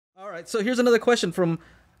right, so here's another question from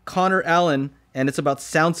Connor Allen, and it's about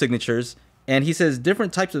sound signatures. And he says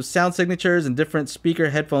different types of sound signatures and different speaker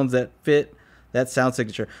headphones that fit that sound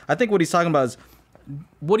signature. I think what he's talking about is,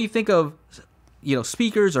 what do you think of,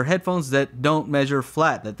 speakers or headphones that don't measure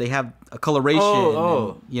flat, that they have a coloration?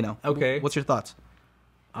 And, okay. What's your thoughts?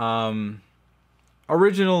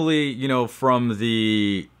 Originally, from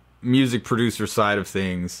the music producer side of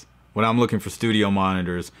things, when I'm looking for studio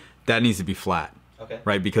monitors, that needs to be flat. Okay.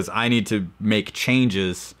 Right? Because I need to make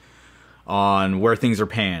changes on where things are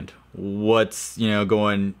panned, what's,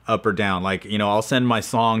 going up or down. Like, I'll send my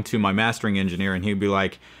song to my mastering engineer and he'll be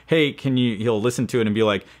like, hey, he'll listen to it and be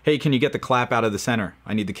like, hey, can you get the clap out of the center?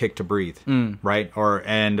 I need the kick to breathe. Right? Or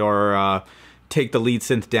take the lead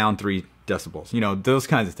synth down 3 decibels, those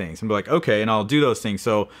kinds of things. And be like, okay, and I'll do those things.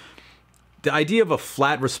 So the idea of a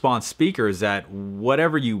flat response speaker is that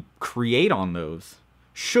whatever you create on those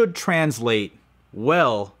should translate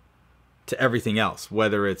well to everything else,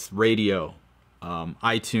 whether it's radio,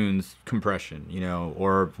 iTunes compression,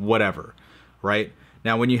 or whatever, right?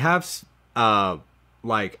 Now, when you have, I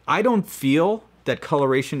don't feel that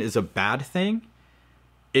coloration is a bad thing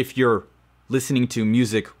if you're listening to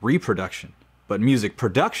music reproduction, but music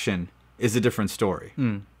production is a different story,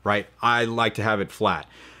 right? I like to have it flat.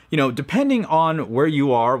 Depending on where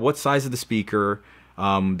you are, what size of the speaker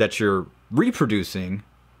that you're reproducing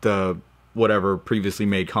the whatever previously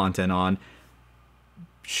made content on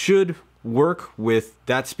should work with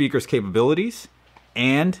that speaker's capabilities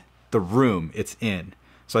and the room it's in.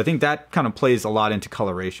 So I think that kind of plays a lot into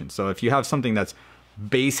coloration. So if you have something that's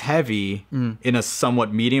bass heavy in a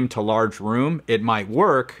somewhat medium to large room, it might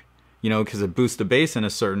work, because it boosts the bass in a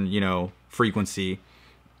certain, frequency.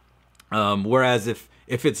 Whereas if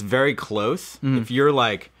it's very close, if you're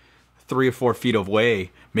like 3 or 4 feet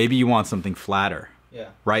away, maybe you want something flatter. Yeah.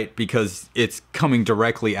 Right? Because it's coming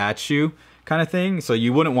directly at you, kind of thing. So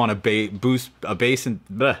you wouldn't want to boost a bass in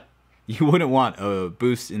you wouldn't want a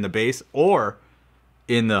boost in the bass or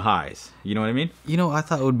in the highs. You know what I mean? I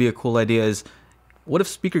thought it would be a cool idea is, what if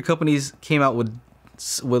speaker companies came out with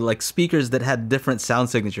like speakers that had different sound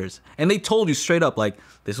signatures, and they told you straight up, like,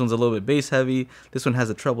 this one's a little bit bass heavy, this one has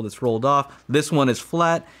a treble that's rolled off, this one is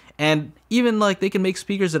flat, and even like they can make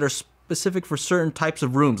speakers that are specific for certain types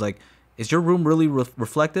of rooms. Like, is your room really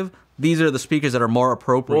reflective? These are the speakers that are more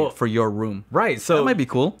appropriate for your room. Right. So that might be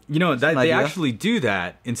cool. That they actually do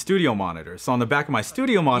that in studio monitors. So on the back of my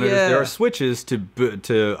studio monitors, there are switches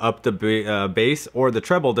to up the bass or the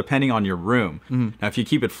treble depending on your room. Now, if you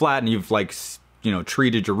keep it flat and you've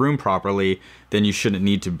treated your room properly, then you shouldn't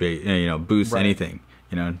need to boost anything.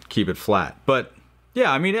 Keep it flat. But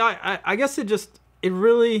yeah, I mean, I guess it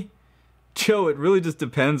really just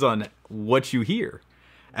depends on what you hear.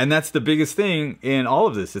 And that's the biggest thing in all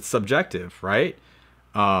of this. It's subjective, right?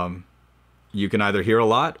 You can either hear a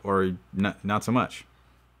lot or not so much.